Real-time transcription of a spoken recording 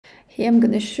Here I'm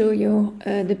going to show you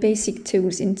the basic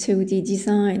tools in 2D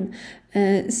design.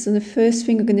 So the first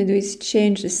thing we're going to do is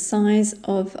change the size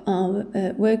of our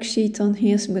worksheet on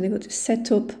here. So I'm going to go to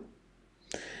Setup,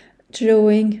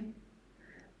 Drawing,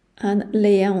 and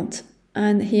Layout.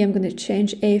 And here I'm going to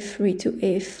change A3 to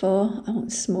A4. I want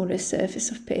a smaller surface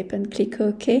of paper and click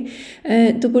OK.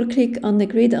 Double click on the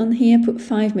grid on here, put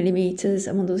 5mm.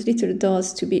 I want those little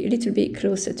dots to be a little bit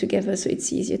closer together so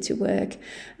it's easier to work.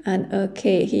 And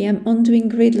OK, here I'm undoing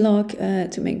grid lock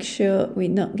to make sure we're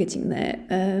not getting there.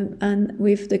 And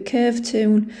with the curve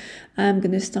tool, I'm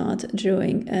going to start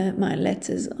drawing my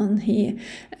letters on here.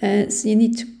 So you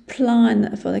need to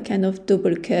plan for the kind of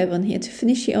double curve on here. To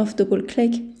finish it off, double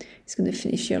click. It's going to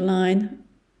finish your line,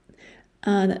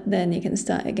 and then you can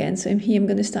start again. So here I'm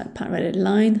going to start parallel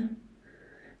line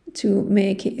to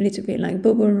make it a little bit like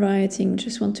bubble writing.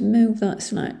 Just want to move that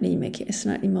slightly, make it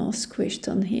slightly more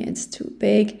squished on here. It's too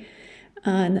big.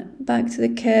 And back to the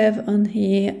curve on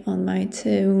here on my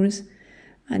tools.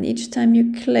 And each time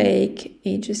you click,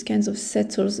 it just kind of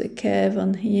settles the curve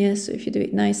on here. So if you do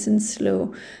it nice and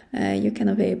slow, you're kind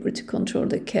of able to control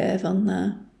the curve on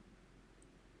there.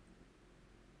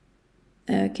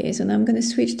 Okay, so now I'm going to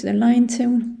switch to the line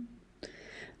tool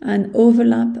and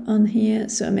overlap on here,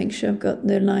 so I make sure I've got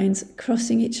the lines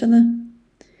crossing each other.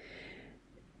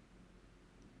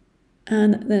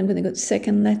 And then I'm going to go to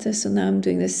second letter, so now I'm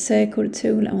doing the circle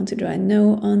tool. I want to draw a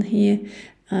no on here.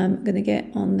 I'm going to get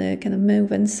on the kind of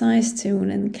move and size tool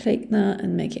and click that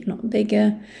and make it a lot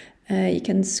bigger. You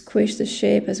can squish the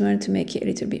shape as well to make it a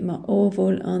little bit more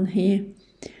oval on here.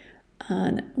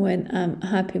 And when I'm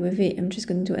happy with it, I'm just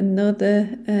going to do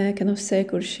another kind of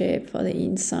circle shape for the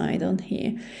inside on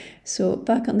here. So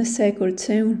back on the circle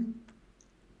tool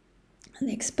and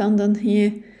expand on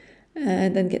here.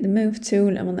 Then get the move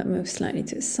tool. I want that move slightly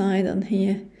to the side on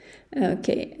here.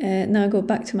 Okay, now go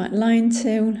back to my line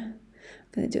tool. I'm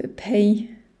going to do a P.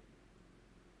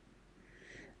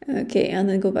 Okay, and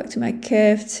then go back to my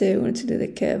curve tool to do the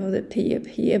curve of the P up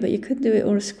here, but you could do it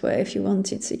all square if you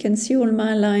wanted. So you can see all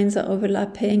my lines are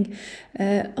overlapping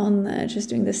on just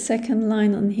doing the second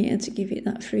line on here to give it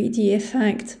that 3D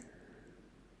effect.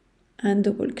 And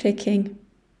double clicking.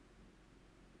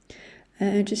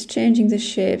 Just changing the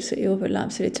shape so it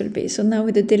overlaps a little bit. So now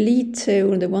with the delete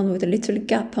tool, the one with a little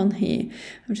gap on here,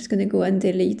 I'm just going to go and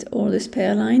delete all the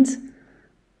spare lines.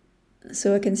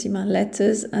 So I can see my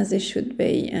letters as they should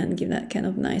be and give that kind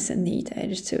of nice and neat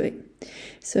edge to it.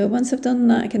 So once I've done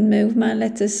that, I can move my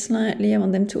letters slightly. I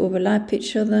want them to overlap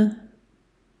each other.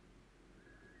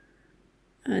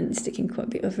 And it's taking quite a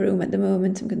bit of room at the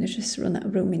moment. I'm going to just run out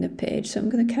of room in the page. So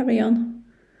I'm going to carry on.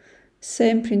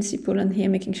 Same principle on here,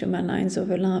 making sure my lines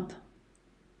overlap.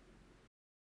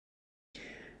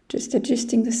 Just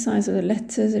adjusting the size of the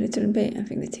letters a little bit. I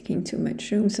think they're taking too much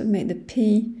room, so I've made the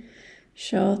P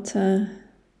shorter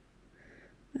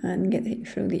and get it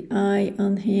through the I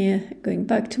on here, going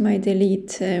back to my delete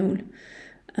tool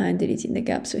and deleting the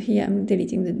gap. So here I'm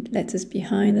deleting the letters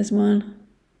behind as well.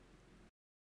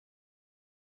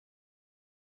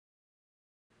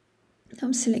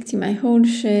 I'm selecting my whole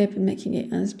shape and making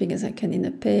it as big as I can in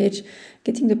the page,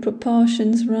 getting the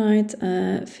proportions right,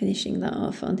 finishing that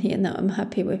off on here. Now I'm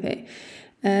happy with it.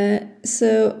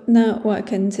 So now what I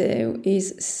can do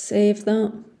is save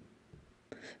that.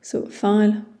 So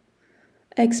File,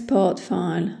 Export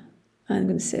File. I'm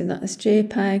going to save that as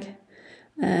JPEG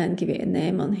and give it a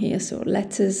name on here. So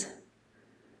letters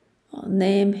or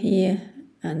name here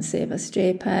and save as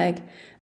JPEG.